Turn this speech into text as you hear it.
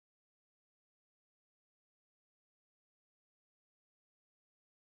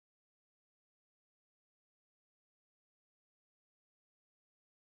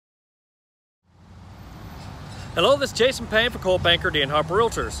Hello, this is Jason Payne for Coldwell Banker D & Harper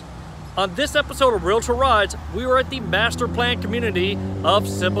Realtors. On this episode of Realtor Rides, we were at the master plan community of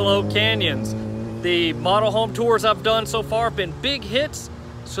Cibolo Canyons. The model home tours I've done so far have been big hits,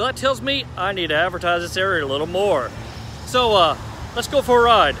 so that tells me I need to advertise this area a little more. So let's go for a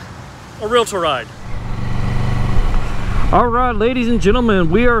ride, a Realtor ride. All right, ladies and gentlemen,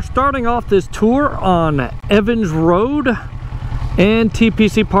 we are starting off this tour on Evans Road and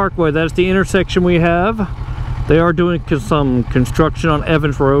TPC Parkway. That's the intersection we have. They are doing some construction on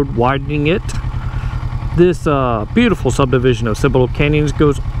Evans Road, widening it. This beautiful subdivision of Cibolo Canyons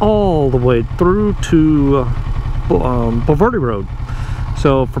goes all the way through to Bulverde Road.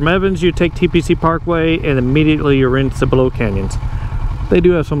 So from Evans, you take TPC Parkway and immediately you're in Cibolo Canyons. They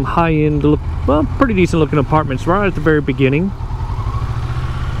do have some high-end, well, pretty decent looking apartments right at the very beginning.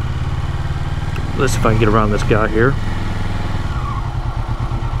 Let's see if I can get around this guy here.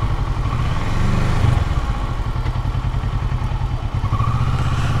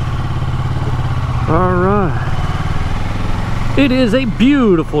 Alright, it is a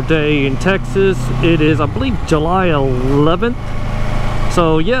beautiful day in Texas. It is, I believe, July 11th.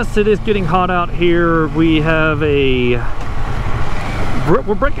 So yes, it is getting hot out here. We have we're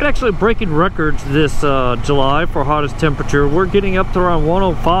actually breaking records this July for hottest temperature. We're getting up to around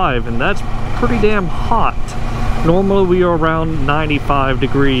 105, and that's pretty damn hot. Normally we are around 95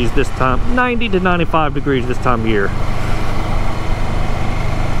 degrees this time, 90 to 95 degrees this time of year.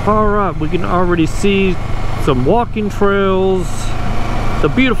 Alright, we can already see some walking trails, the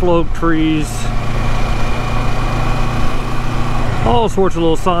beautiful oak trees, all sorts of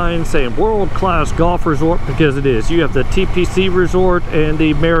little signs saying world-class golf resort, because it is. You have the TPC resort and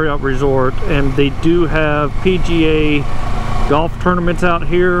the Marriott resort, and they do have PGA golf tournaments out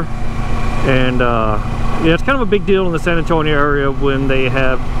here. And yeah, it's kind of a big deal in the San Antonio area when they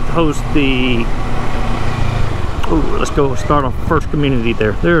host the... Ooh, let's go start on first community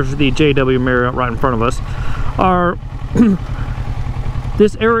there. There's the JW Marriott right in front of us.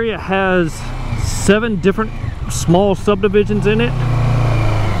 This area has 7 different small subdivisions in it.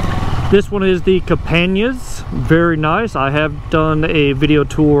 This one is the Campagnas. Very nice. I have done a video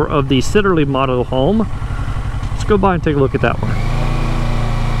tour of the Sitterly model home. Let's go by and take a look at that one.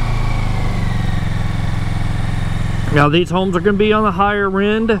 Now these homes are going to be on the higher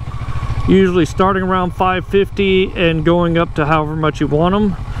end, usually starting around $550 and going up to however much you want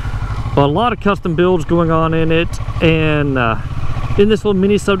them. But a lot of custom builds going on in it. And in this little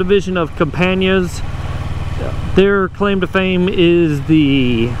mini subdivision of Campagnas, their claim to fame is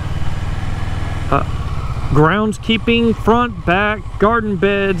the groundskeeping, front, back, garden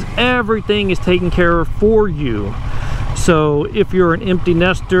beds. Everything is taken care of for you. So if you're an empty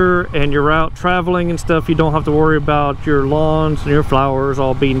nester and you're out traveling and stuff, you don't have to worry about your lawns and your flowers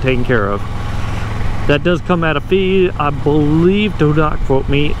all being taken care of. That does come at a fee. I believe, do not quote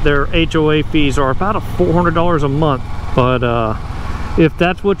me, their HOA fees are about $400 a month. But if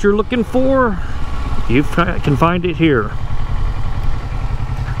that's what you're looking for, you can find it here.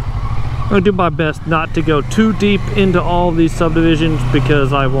 I'm going to do my best not to go too deep into all these subdivisions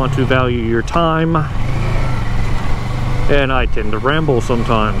because I want to value your time. And I tend to ramble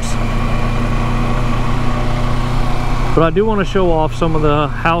sometimes. But I do want to show off some of the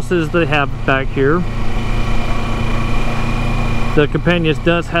houses they have back here. The Campagnas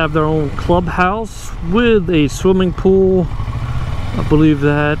does have their own clubhouse with a swimming pool. I believe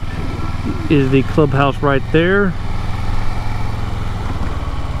that is the clubhouse right there.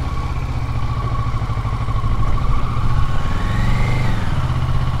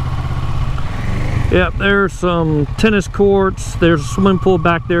 Yep, there's some tennis courts. There's a swimming pool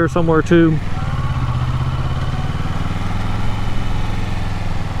back there somewhere too.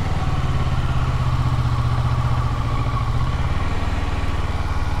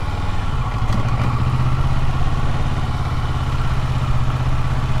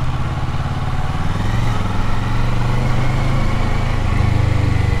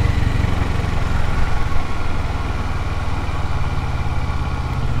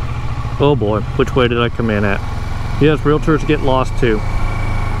 Oh boy, which way did I come in at? Yes, realtors get lost too.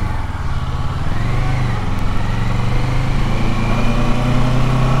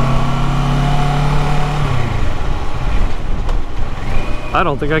 I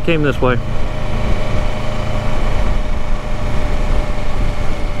don't think I came this way.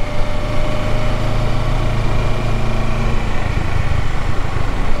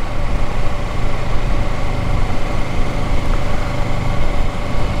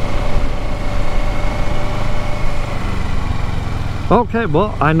 Okay,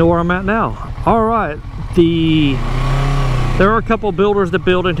 well, I know where I'm at now. All right, the There are a couple builders that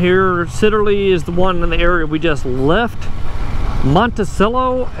build in here. Sidderly is the one in the area we just left.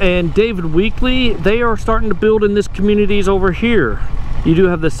 Monticello and David Weekly, they are starting to build in this communities over here. You do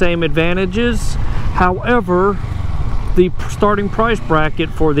have the same advantages. However, the starting price bracket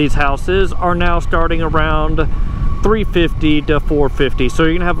for these houses are now starting around $350 to $450. So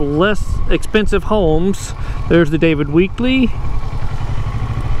you're gonna have less expensive homes. There's the David Weekly.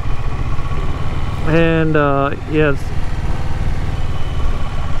 And yes.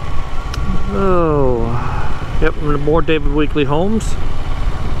 Oh, yep, more David Weekly homes.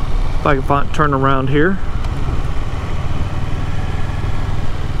 If I can turn around here.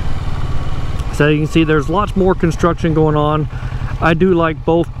 So you can see there's lots more construction going on. I do like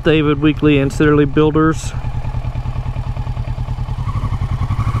both David Weekly and Sidderly builders.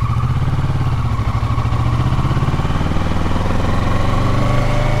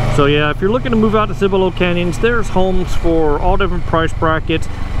 So yeah, if you're looking to move out to Cibolo Canyons, there's homes for all different price brackets.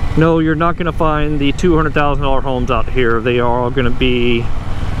 No, you're not going to find the $200,000 homes out here. They are all going to be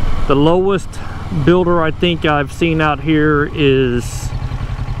the lowest builder I think I've seen out here is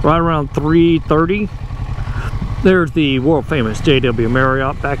right around $330. There's the world famous JW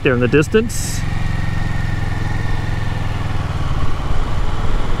Marriott back there in the distance.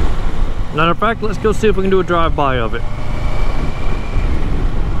 Matter of fact, let's go see if we can do a drive-by of it.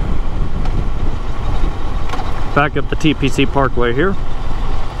 Back up the TPC Parkway here.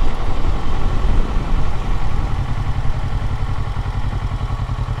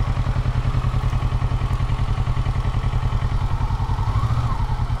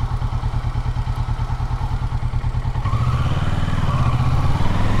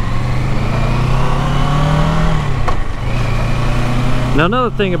 Now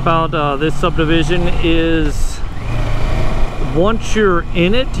another thing about this subdivision is once you're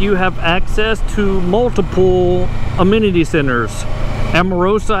in it, you have access to multiple amenity centers.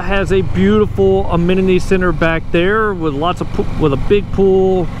 Amorosa has a beautiful amenity center back there with with a big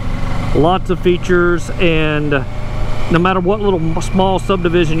pool, lots of features, and no matter what little small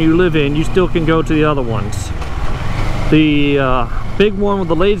subdivision you live in, you still can go to the other ones. The big one with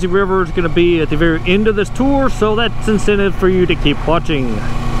the lazy river is going to be at the very end of this tour, so that's incentive for you to keep watching.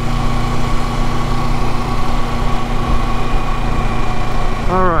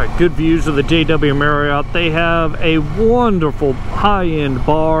 Alright, good views of the JW Marriott. They have a wonderful high-end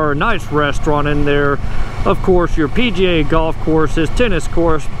bar, nice restaurant in there. Of course, your PGA golf courses, tennis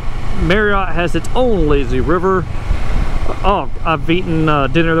course. Marriott has its own lazy river. Oh, I've eaten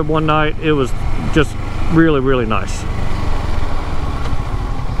dinner there one night. It was just really, really nice.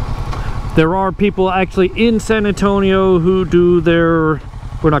 There are people actually in San Antonio who do their,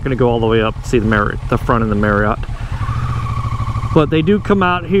 we're not going to go all the way up to see the Marriott, the front of the Marriott, but they do come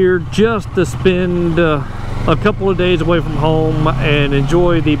out here just to spend a couple of days away from home and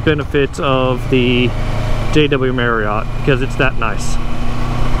enjoy the benefits of the JW Marriott because it's that nice.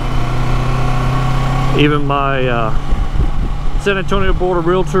 Even my San Antonio Board of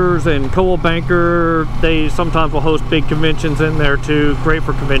Realtors and Coldwell Banker, they sometimes will host big conventions in there too. Great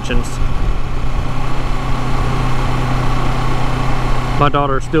for conventions. My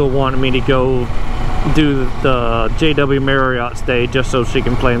daughter still wanted me to go do the JW Marriott stay just so she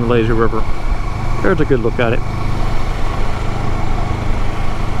can play in the lazy river. There's a good look at it.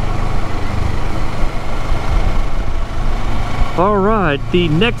 Alright, the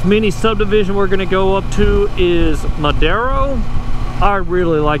next mini subdivision we're going to go up to is Madero. I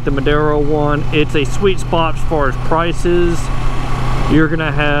really like the Madero one. It's a sweet spot as far as prices. You're going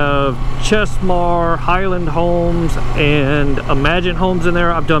to have Chesmar, Highland Homes, and Imagine Homes in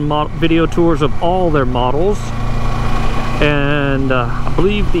there. I've done video tours of all their models. And I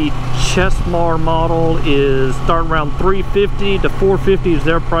believe the Chesmar model is starting around $350 to $450 is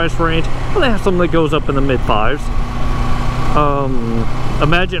their price range. Well, they have something that goes up in the mid-5s.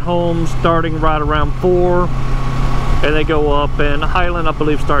 Imagine Homes starting right around $4, and they go up, and Highland I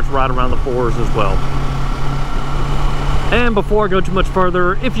believe starts right around the $4s as well. And before I go too much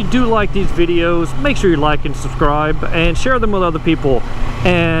further, if you do like these videos, make sure you like and subscribe and share them with other people.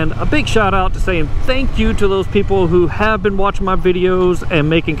 And a big shout out to saying thank you to those people who have been watching my videos and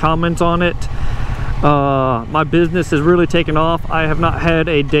making comments on it. My business has really taken off. I have not had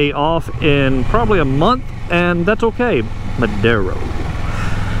a day off in probably a month, and that's okay. Madero.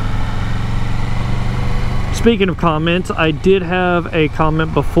 Speaking of comments, I did have a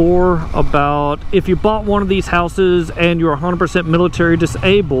comment before about if you bought one of these houses and you're 100% military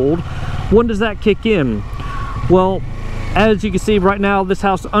disabled, when does that kick in? Well, as you can see right now, this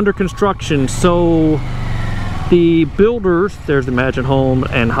house is under construction, so the builders, there's Imagine Home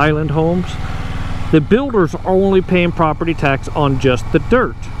and Highland Homes, the builders are only paying property tax on just the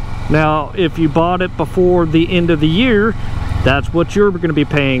dirt. Now, if you bought it before the end of the year, that's what you're going to be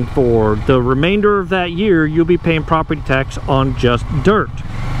paying for. The remainder of that year, you'll be paying property tax on just dirt.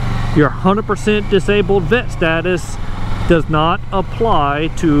 Your 100% disabled vet status does not apply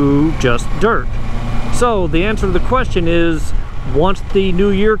to just dirt. So the answer to the question is, once the new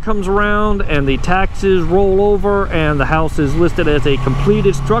year comes around and the taxes roll over and the house is listed as a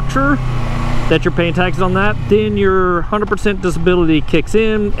completed structure, that you're paying taxes on that, then your 100% disability kicks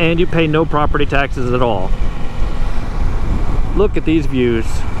in and you pay no property taxes at all. Look at these views.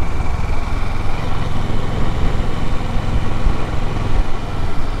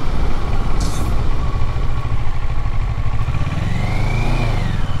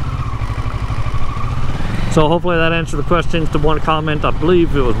 So hopefully that answered the questions to one comment. I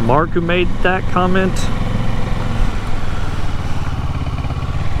believe it was Mark who made that comment.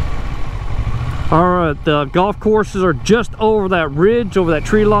 Alright, the golf courses are just over that ridge, over that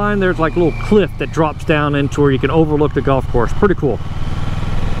tree line. There's like a little cliff that drops down into where you can overlook the golf course. Pretty cool.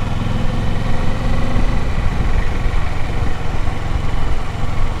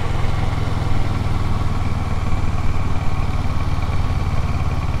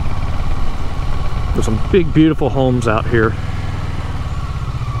 There's some big, beautiful homes out here.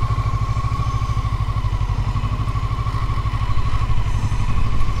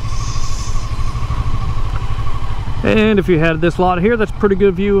 And if you had this lot here, that's a pretty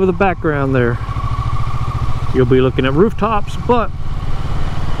good view of the background there. You'll be looking at rooftops, but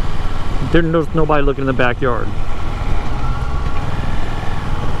there's nobody looking in the backyard.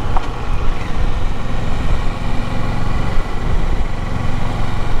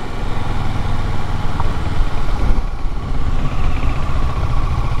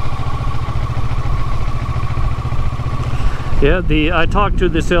 Yeah, I talked to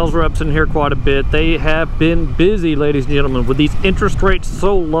the sales reps in here quite a bit. They have been busy, ladies and gentlemen. With these interest rates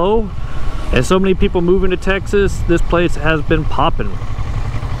so low and so many people moving to Texas, this place has been popping.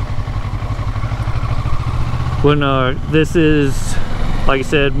 When this is, like I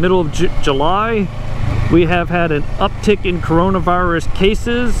said, middle of July, we have had an uptick in coronavirus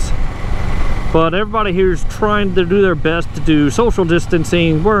cases, but everybody here is trying to do their best to do social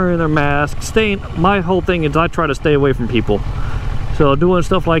distancing, wearing their masks, staying. My whole thing is I try to stay away from people. So doing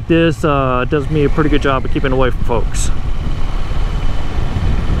stuff like this does me a pretty good job of keeping away from folks.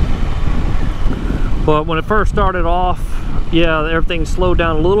 But when it first started off, yeah, everything slowed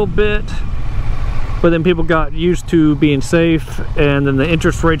down a little bit, but then people got used to being safe, and then the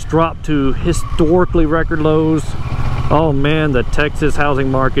interest rates dropped to historically record lows. Oh man, the Texas housing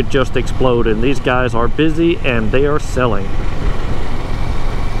market just exploded. And these guys are busy and they are selling.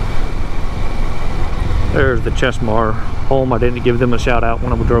 There's the Chesmar home. I didn't give them a shout out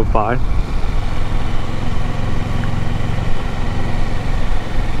when I drove by.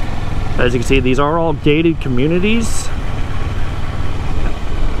 As you can see, these are all gated communities.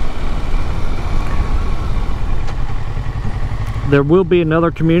 There will be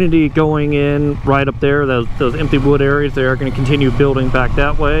another community going in right up there, those empty wood areas. They are going to continue building back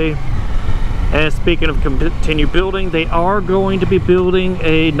that way. And speaking of continue building, they are going to be building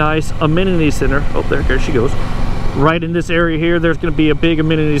a nice amenity center. Oh, there she goes. Right in this area here, there's going to be a big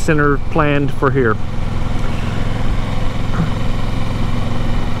amenity center planned for here.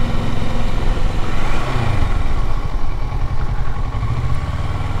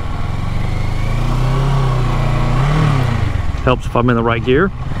 Helps if I'm in the right gear.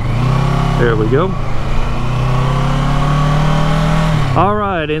 There we go. All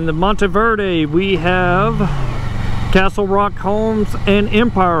right, in the Monteverde, we have Castle Rock Homes and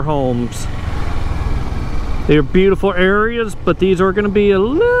Empire Homes. They're beautiful areas, but these are going to be a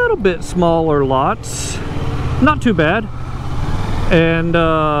little bit smaller lots. Not too bad. And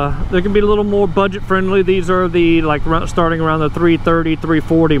they're going to be a little more budget friendly. These are the starting around the $330,000,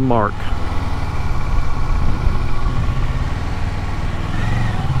 $340,000 mark.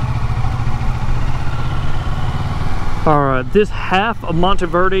 Alright, this half of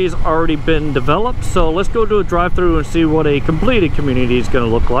Monteverde has already been developed, so let's go do a drive-through and see what a completed community is going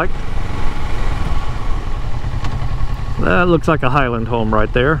to look like. That looks like a Highland home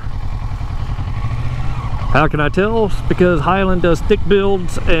right there. How can I tell? It's because Highland does stick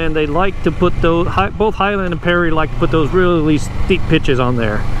builds, and they like to put those, both Highland and Perry like to put those really steep pitches on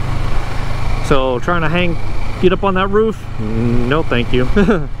there. So trying to get up on that roof? No thank you.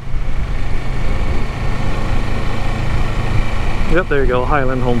 Yep, there you go,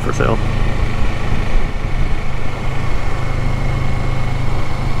 Highland home for sale.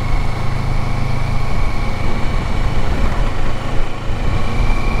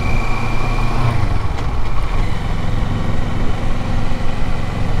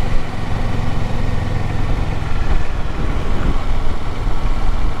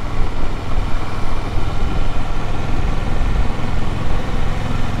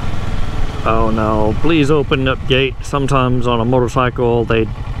 Oh no, please open up gate. Sometimes on a motorcycle,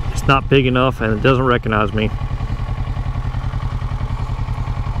 it's not big enough and it doesn't recognize me.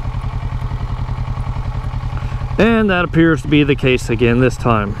 And that appears to be the case again this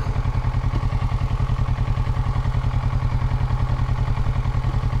time.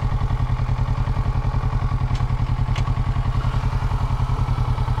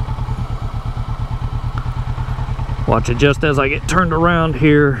 Watch it, just as I get turned around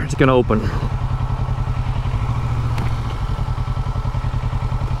here, it's gonna open.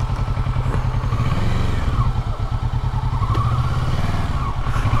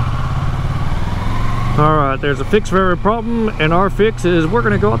 Alright, there's a fix for every problem, and our fix is we're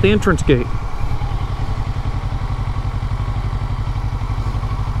gonna go out the entrance gate.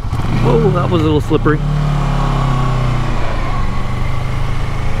 Oh, that was a little slippery.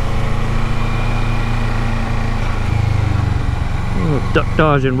 Duck,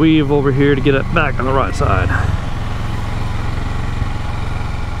 dodge, and weave over here to get it back on the right side.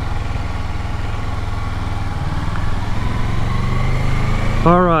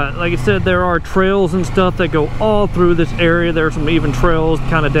 Alright, like I said, there are trails and stuff that go all through this area. There's some even trails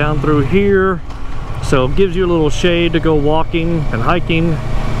kind of down through here. So it gives you a little shade to go walking and hiking.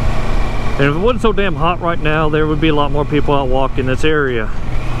 And if it wasn't so damn hot right now, there would be a lot more people out walking this area.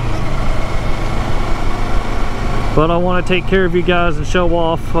 But I want to take care of you guys and show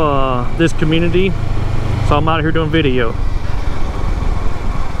off this community, so I'm out here doing video.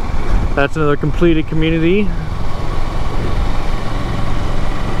 That's another completed community.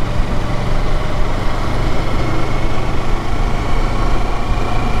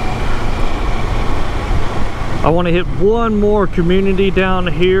 I want to hit one more community down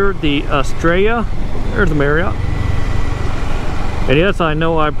here, the Estrella. There's the Marriott. And yes, I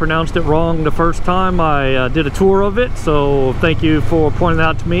know I pronounced it wrong the first time I did a tour of it, so thank you for pointing it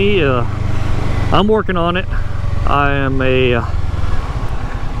out to me. I'm working on it. I am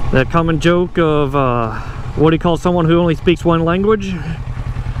that common joke of what do you call someone who only speaks one language?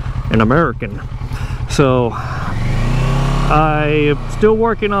 An American. So I'm still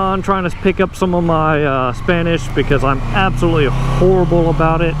working on trying to pick up some of my Spanish, because I'm absolutely horrible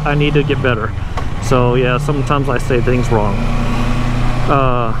about it. I need to get better. So yeah, sometimes I say things wrong.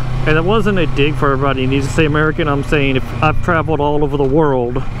 And it wasn't a dig for everybody who needs to say American. I'm saying if I've traveled all over the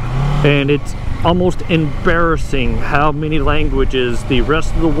world, and it's almost embarrassing how many languages the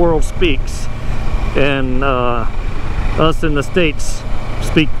rest of the world speaks, and us in the States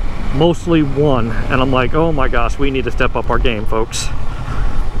speak mostly one. And I'm like, oh my gosh, we need to step up our game, folks.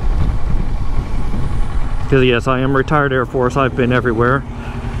 Because yes, I am retired Air Force. I've been everywhere.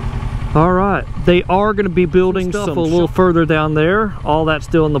 All right, they are going to be building stuff a little further down there. All that's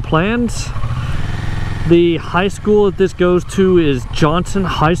still in the plans. The high school that this goes to is Johnson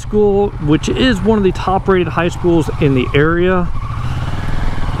High School, which is one of the top rated high schools in the area.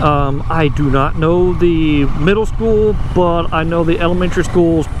 I do not know the middle school, but I know the elementary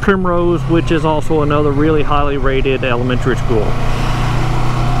school's Primrose, which is also another really highly rated elementary school.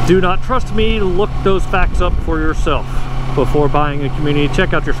 Do not trust me, look those facts up for yourself before buying a community.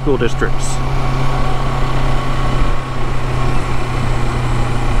 Check out your school districts.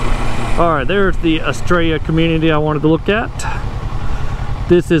 Alright, there's the Estrella community I wanted to look at.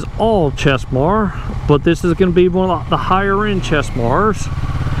 This is all Chesmar, but this is going to be one of the higher end Chesmars.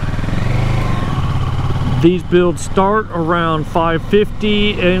 These builds start around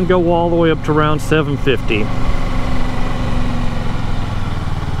 $550 and go all the way up to around $750.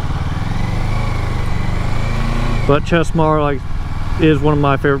 But Chesmar is one of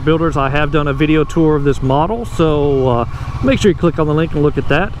my favorite builders. I have done a video tour of this model, so make sure you click on the link and look at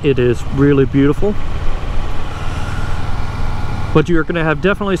that. It is really beautiful. But you're going to have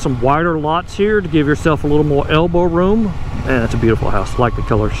definitely some wider lots here to give yourself a little more elbow room. And it's a beautiful house. I like the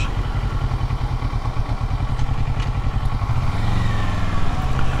colors.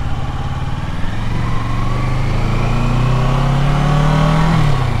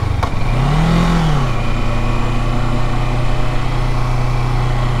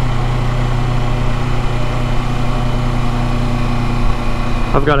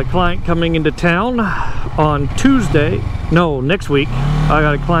 I've got a client coming into town on Tuesday. No, next week. I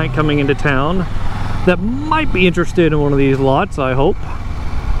got a client coming into town that might be interested in one of these lots, I hope.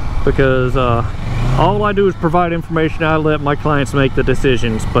 Because all I do is provide information. I let my clients make the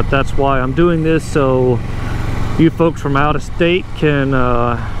decisions. But that's why I'm doing this, so you folks from out of state can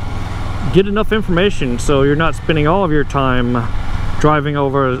get enough information so you're not spending all of your time driving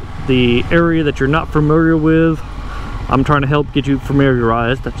over the area that you're not familiar with. I'm trying to help get you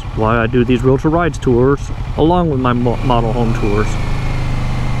familiarized. That's why I do these Realtor Rides tours along with my model home tours.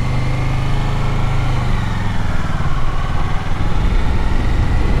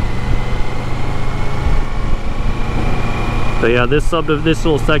 But yeah, this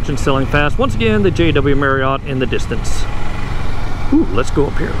little section selling fast. Once again, the JW Marriott in the distance. Ooh, let's go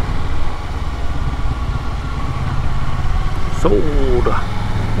up here. Sold.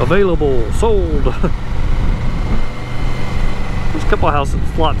 Available. Sold. There's a couple of house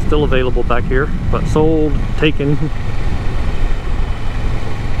slots still available back here, but sold, taken.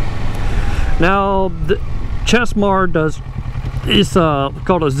 Now, the Chesmar is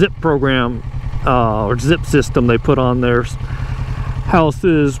called a zip program, or zip system they put on their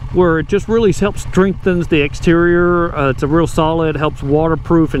houses, where it just really helps strengthens the exterior. It's a real solid, helps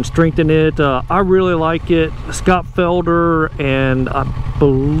waterproof and strengthen it. I really like it. Scott Felder and I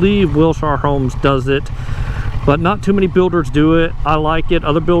believe Wilshire Homes does it, but not too many builders do it. I like it.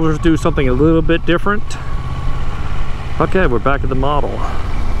 Other builders do something a little bit different. Okay, we're back at the model.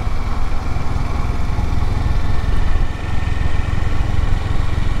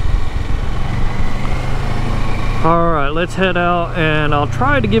 Alright, let's head out and I'll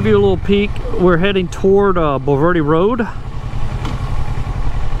try to give you a little peek. We're heading toward Bulverde Road,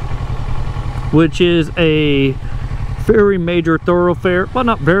 which is a very major thoroughfare. Well,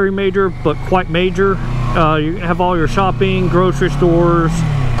 not very major, but quite major. You have all your shopping, grocery stores.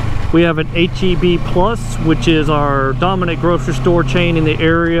 We have an HEB Plus, which is our dominant grocery store chain in the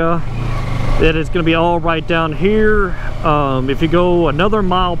area. That is going to be all right down here. If you go another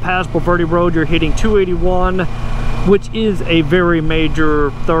mile past Bulverde Road, you're hitting 281, which is a very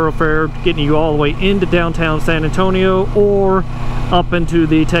major thoroughfare, getting you all the way into downtown San Antonio or up into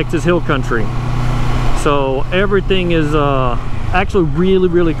the Texas Hill Country. So everything is actually really,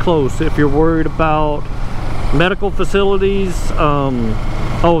 really close. If you're worried about medical facilities,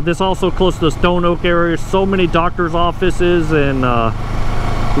 oh, this also close to the Stone Oak area. So many doctors' offices and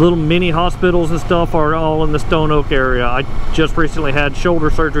little mini hospitals and stuff are all in the Stone Oak area. I just recently had shoulder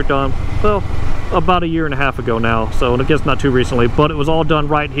surgery done, well, about 1.5 years ago now, so I guess not too recently, but it was all done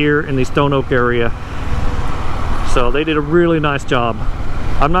right here in the Stone Oak area. So they did a really nice job.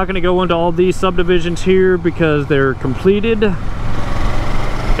 I'm not going to go into all these subdivisions here because they're completed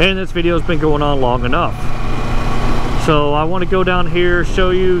and this video has been going on long enough. So I want to go down here, show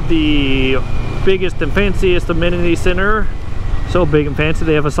you the biggest and fanciest amenity center. So big and fancy,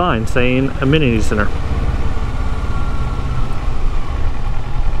 they have a sign saying amenity center.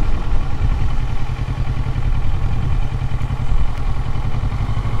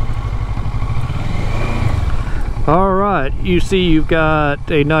 All right, you see you've got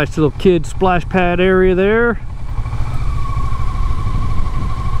a nice little kid splash pad area there.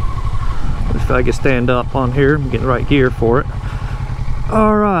 If I can stand up on here, I'm getting right gear for it.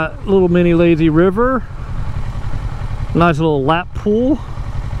 All right, little mini lazy river. Nice little lap pool.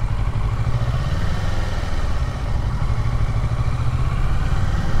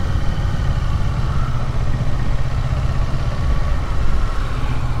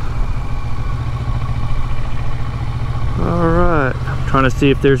 Alright, I'm trying to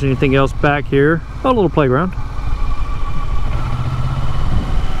see if there's anything else back here. Oh, a little playground.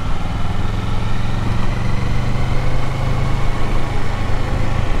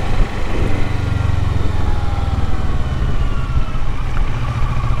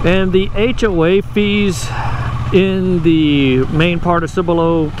 And the HOA fees in the main part of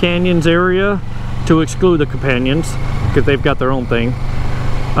Cibolo Canyons area, to exclude the companions because they've got their own thing.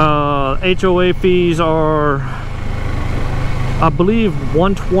 HOA fees are, I believe,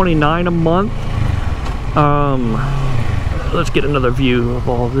 $129 a month. Let's get another view of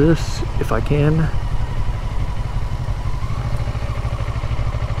all this if I can.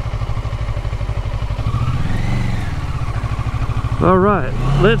 All right,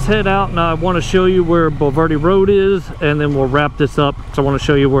 let's head out and I want to show you where Bulverde Road is and then we'll wrap this up. So I want to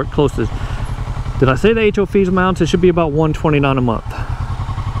show you where it close is. Did I say the HO fees amounts? It should be about $129 a month.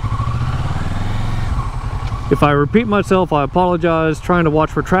 If I repeat myself, I apologize. Trying to watch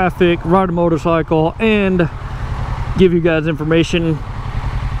for traffic, ride a motorcycle, and give you guys information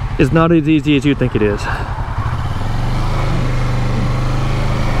is not as easy as you think it is.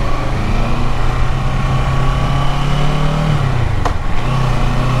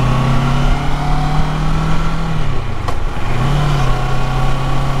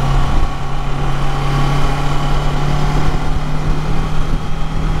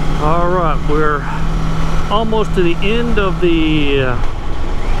 We're almost to the end of the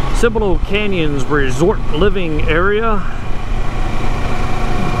Cibolo Canyons resort living area.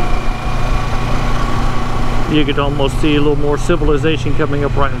 You could almost see a little more civilization coming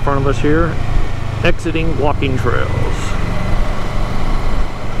up right in front of us here. Exiting walking trails.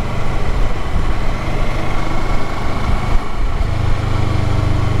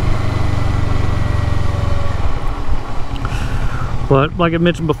 But like I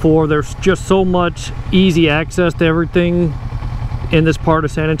mentioned before, there's just so much easy access to everything in this part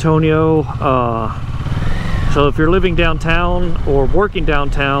of San Antonio. So if you're living downtown or working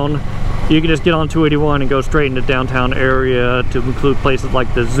downtown, you can just get on 281 and go straight into downtown area, to include places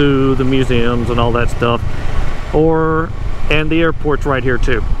like the zoo, the museums, and all that stuff. And the airport's right here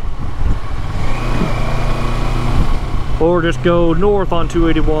too. Or just go north on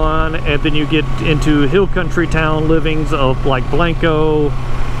 281 and then you get into hill country town livings of like Blanco.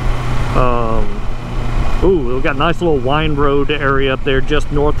 Ooh, we've got a nice little wine road area up there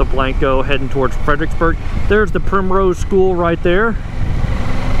just north of Blanco, heading towards Fredericksburg. There's the Primrose School right there.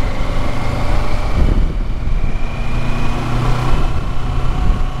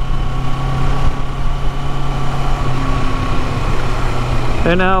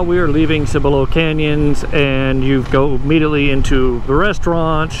 And now we are leaving Cibolo Canyons, and you go immediately into the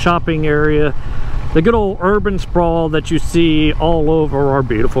restaurant, shopping area, the good old urban sprawl that you see all over our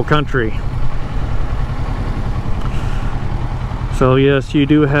beautiful country. So yes, you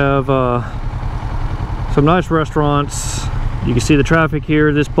do have some nice restaurants. You can see the traffic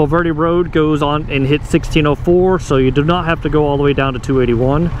here. This Bulverde Road goes on and hits 1604, so you do not have to go all the way down to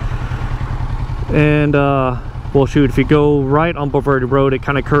 281. And well, shoot, if you go right on Bulverde Road, it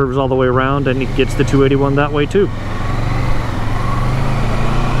kind of curves all the way around and it gets to 281 that way too.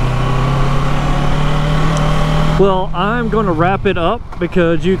 Well, I'm going to wrap it up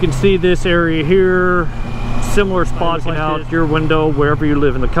because you can see this area here, similar spots out your window wherever you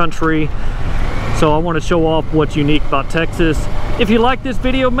live in the country. So I want to show off what's unique about Texas. If you like this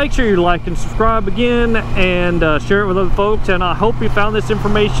video, make sure you like and subscribe again, and share it with other folks. And I hope you found this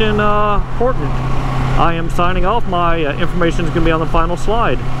information important. I am signing off. My information is going to be on the final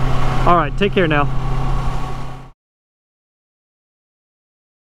slide. All right, take care now.